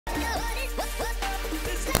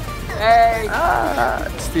Hey!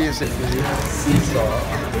 Steve's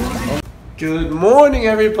seesaw. Good morning,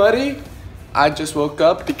 everybody. I just woke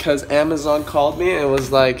up because Amazon called me and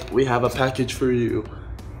was like, we have a package for you.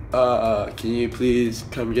 Can you please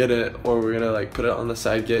come get it, or we're gonna like put it on the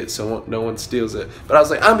side gate so no one steals it. But I was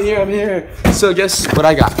like, I'm here. So guess what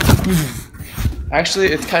I got? Actually,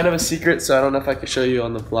 it's kind of a secret, so I don't know if I can show you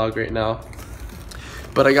on the vlog right now.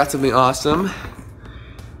 But I got something awesome.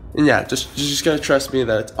 And yeah, you just gotta trust me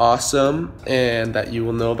that it's awesome and that you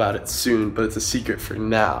will know about it soon, but it's a secret for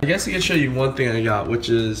now. I guess I can show you one thing I got, which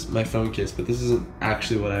is my phone case, but this isn't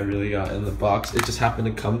actually what I really got in the box. It just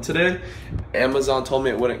happened to come today. Amazon told me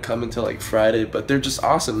it wouldn't come until like Friday, but they're just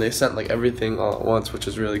awesome. They sent like everything all at once, which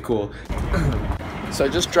is really cool. So I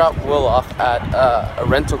just dropped Will off at a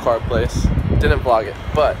rental car place. Didn't vlog it,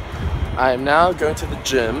 but I am now going to the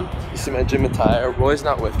gym. You see my gym attire. Roy's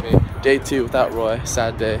not with me. Day 2 without Roy,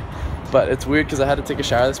 sad day. But it's weird because I had to take a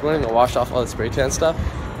shower this morning and wash off all the spray tan stuff,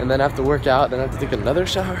 and then I have to work out, then I have to take another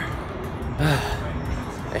shower.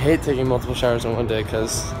 I hate taking multiple showers in one day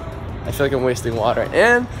because I feel like I'm wasting water.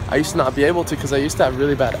 And I used to not be able to because I used to have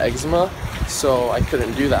really bad eczema, so I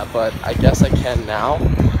couldn't do that, but I guess I can now.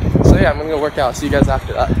 So yeah, I'm gonna go work out. See you guys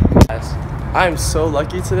after that. Guys, I'm so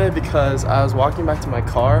lucky today because I was walking back to my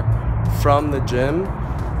car from the gym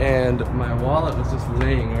and my wallet was just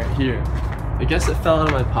laying right here. I guess it fell out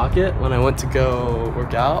of my pocket when I went to go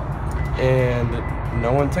work out and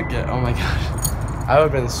no one took it. Oh my gosh. I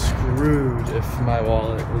would have been screwed if my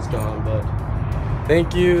wallet was gone, but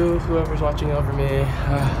thank you, whoever's watching over me.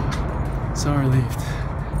 So relieved.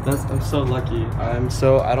 I'm so lucky. I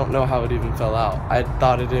don't know how it even fell out. I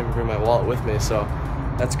thought I didn't even bring my wallet with me, so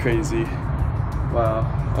that's crazy. Wow,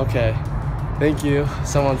 okay. Thank you,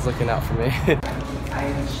 someone's looking out for me.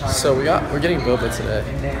 So we're getting boba today.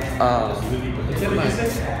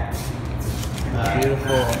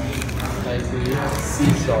 Beautiful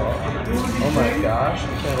seesaw. Oh my gosh, I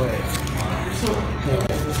can't wait.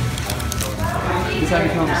 He's having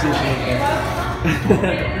a conversation with me.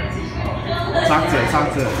 Talk to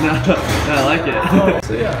it. No, I like it.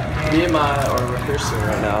 So yeah, me and are rehearsing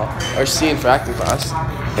right now, our scene for acting class,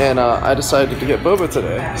 and I decided to get boba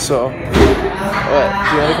today. So, what? Do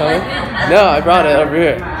you want to come in? No, I brought it over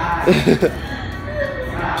here.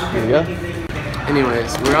 Here you go.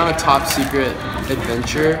 Anyways, we're on a top secret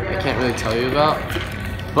adventure I can't really tell you about,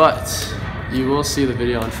 but you will see the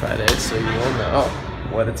video on Friday, so you will know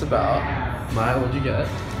what it's about. Maya, what'd you get?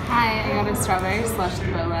 Hi, I got a strawberry slush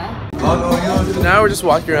boba. So now we're just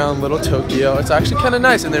walking around Little Tokyo. It's actually kind of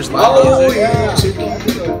nice, and there's loud music.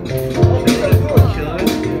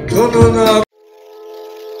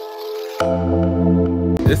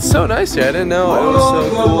 It's so nice here. I didn't know it was so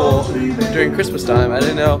cool during Christmas time. I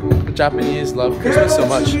didn't know the Japanese love Christmas so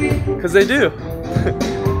much, because they do.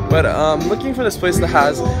 But I'm looking for this place that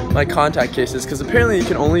has my contact cases, because apparently you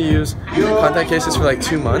can only use contact cases for like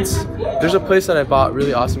 2 months. There's a place that I bought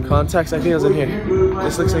really awesome contacts. I think it was in here.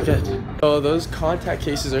 This looks like it. So those contact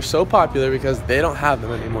cases are so popular because they don't have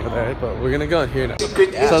them anymore there, but we're gonna go in here now. So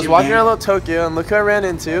I was walking around Little Tokyo and look who I ran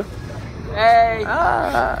into. Hey!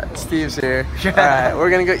 Steve's here. Alright, we're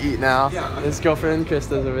gonna go eat now. His girlfriend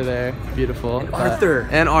Krista's over there. Beautiful. And Arthur.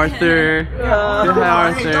 And Arthur.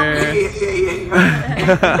 Hi, Arthur.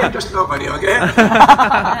 Just nobody, okay?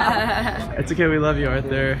 It's okay, we love you,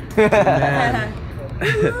 Arthur. Man.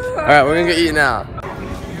 Alright, we're gonna go eat now.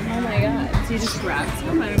 Oh my god. So you just grabbed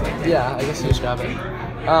some? I don't get it. Yeah, I guess you just grab it.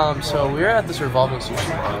 So we were at this revolving sushi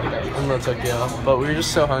bar in Little Tokyo, but we were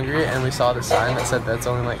just so hungry and we saw the sign that said that's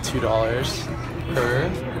only like $2 per.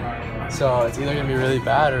 So it's either gonna be really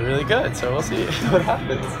bad or really good, so we'll see what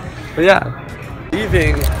happens. But yeah,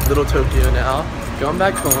 leaving Little Tokyo now, going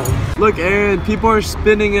back home. Look, Aaron, people are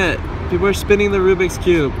spinning it. People are spinning the Rubik's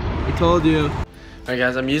Cube. I told you. Alright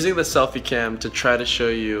guys, I'm using the selfie cam to try to show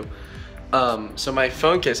you. So my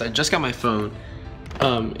phone case, I just got my phone.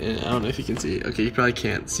 And I don't know if you can see it. Okay, you probably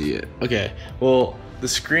can't see it. Okay, well, the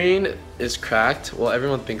screen is cracked. Well,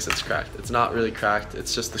 everyone thinks it's cracked. It's not really cracked.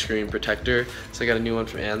 It's just the screen protector. So I got a new one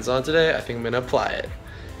from Amazon today. I think I'm gonna apply it.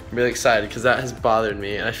 I'm really excited because that has bothered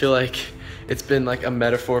me. And I feel like it's been like a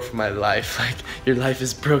metaphor for my life. Like, your life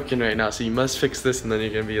is broken right now, so you must fix this, and then you're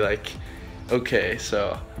gonna be like, okay.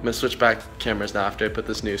 So I'm gonna switch back cameras now after I put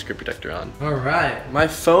this new screen protector on. All right, my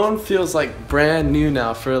phone feels like brand new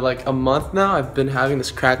now. For like a month now, I've been having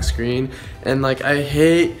this cracked screen, and like I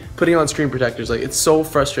hate putting on screen protectors. Like, it's so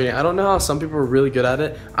frustrating. I don't know how some people are really good at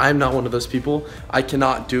it. I'm not one of those people. I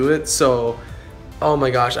cannot do it. So, oh my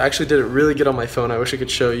gosh, I actually did it really good on my phone. I wish I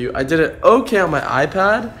could show you. I did it okay on my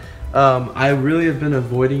iPad, I really have been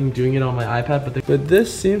avoiding doing it on my iPad, but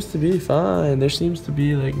this seems to be fine. There seems to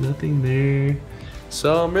be like nothing there.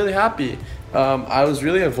 So I'm really happy. I was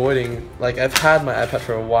really avoiding, like I've had my iPad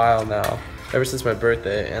for a while now, ever since my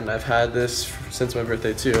birthday, and I've had this since my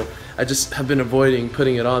birthday too. I just have been avoiding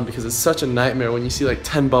putting it on because it's such a nightmare when you see like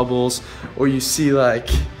 10 bubbles or you see like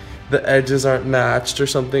the edges aren't matched or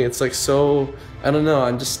something. It's like so, I don't know,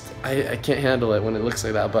 I can't handle it when it looks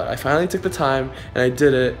like that, but I finally took the time and I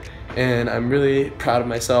did it, and I'm really proud of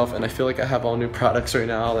myself, and I feel like I have all new products right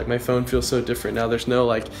now. Like my phone feels so different now. There's no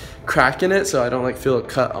like crack in it, so I don't like feel a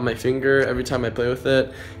cut on my finger every time I play with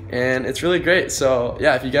it, and it's really great. So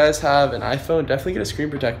yeah, if you guys have an iPhone, definitely get a screen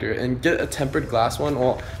protector and get a tempered glass one.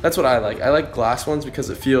 Well, that's what I like. I like glass ones because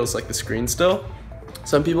it feels like the screen still.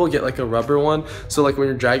 Some people get like a rubber one, so like when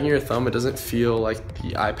you're dragging your thumb, it doesn't feel like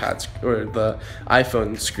the iPad or the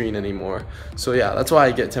iPhone screen anymore. So yeah, that's why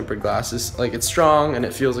I get tempered glasses. Like it's strong and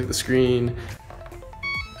it feels like the screen.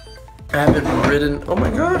 I haven't ridden, oh my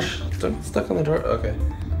gosh, stuck on the door, okay.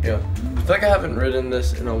 Yeah, I feel like I haven't ridden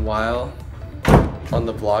this in a while, on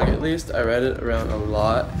the vlog at least. I ride it around a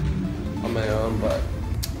lot on my own, but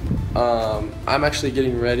I'm actually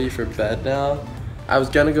getting ready for bed now. I was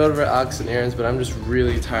gonna go to Alex and Aaron's, but I'm just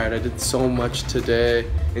really tired. I did so much today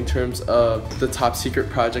in terms of the top secret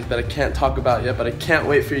project that I can't talk about yet, but I can't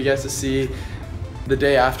wait for you guys to see the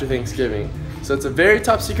day after Thanksgiving. So it's a very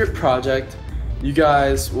top secret project. You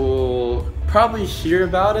guys will probably hear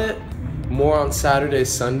about it more on Saturday,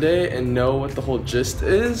 Sunday, and know what the whole gist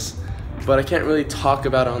is, but I can't really talk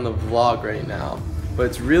about it on the vlog right now. But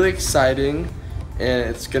it's really exciting, and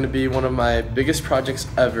it's gonna be one of my biggest projects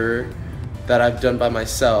ever that I've done by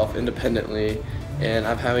myself independently, and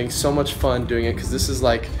I'm having so much fun doing it because this is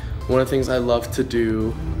like one of the things I love to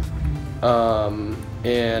do,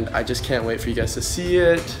 and I just can't wait for you guys to see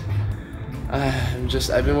it.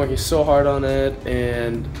 I've been working so hard on it,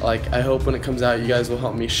 and like I hope when it comes out you guys will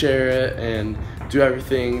help me share it and do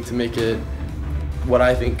everything to make it what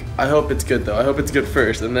I think. I hope it's good though. I hope it's good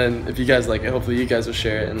first, and then if you guys like it, hopefully you guys will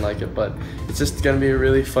share it and like it. But it's just gonna be a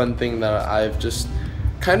really fun thing that I've just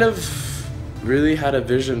kind of really had a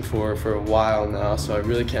vision for a while now, so I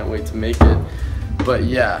really can't wait to make it. But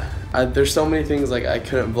yeah, there's so many things like I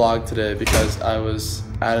couldn't vlog today because I was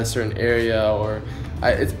at a certain area, or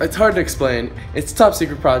it's hard to explain. It's a top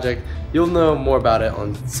secret project. You'll know more about it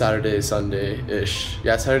on Saturday, Sunday-ish.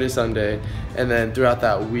 Yeah, Saturday, Sunday, and then throughout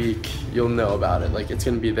that week you'll know about it. Like it's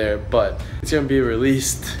gonna be there, but it's gonna be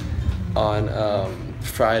released on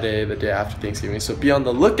Friday, the day after Thanksgiving. So be on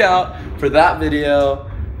the lookout for that video.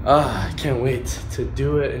 I can't wait to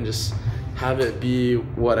do it and just have it be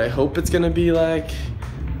what I hope it's gonna be like.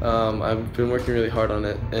 I've been working really hard on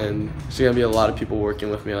it, and there's gonna be a lot of people working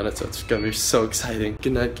with me on it, so it's gonna be so exciting.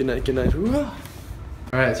 Good night, good night, good night.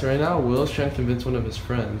 Alright, so right now Will's trying to convince one of his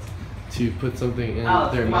friends to put something in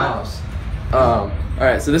their mouths.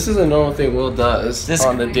 Alright, so this is a normal thing Will does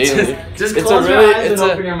on the daily. Just close your eyes and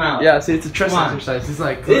open your mouth. Yeah, see, it's a trust exercise. He's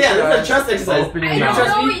like, yeah, that's a trust exercise. Open your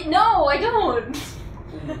mouth. No, I don't.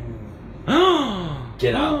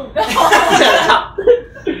 Get out. Get out.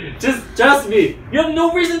 Just trust me. You have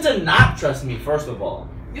no reason to not trust me, first of all.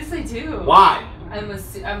 Yes, I do. Why? I'm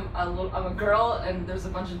a girl, and there's a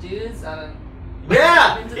bunch of dudes.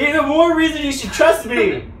 Yeah, even more reason you should trust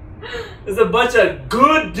me. There's a bunch of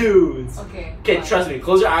good dudes. Okay. Okay, trust me.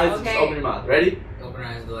 Close your eyes and just open your mouth. Ready? Open your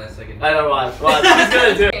eyes the last second. I know, watch. He's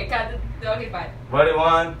gonna do it. Okay, cut it. Okay, fine. Ready?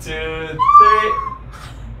 1, 2, 3.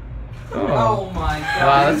 Oh my god.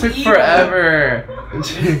 Wow, that took forever.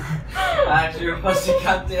 Actually, your pussy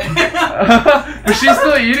got there. But she's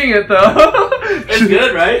still eating it though. It's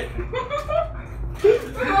good, right? You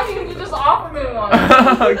can just offer me one.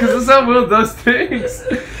 Because this is how Will does things.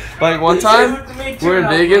 Like one time, we're in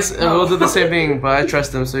Vegas and Will did the same thing, but I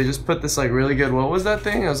trust him, so he just put this like really good, what was that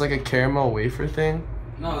thing? It was like a caramel wafer thing.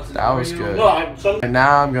 No, it's that was good. No, And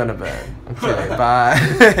now I'm going to bed. Okay, bye.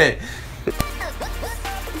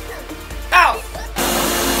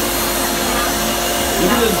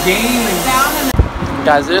 This is a game.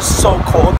 Guys, it's so cold.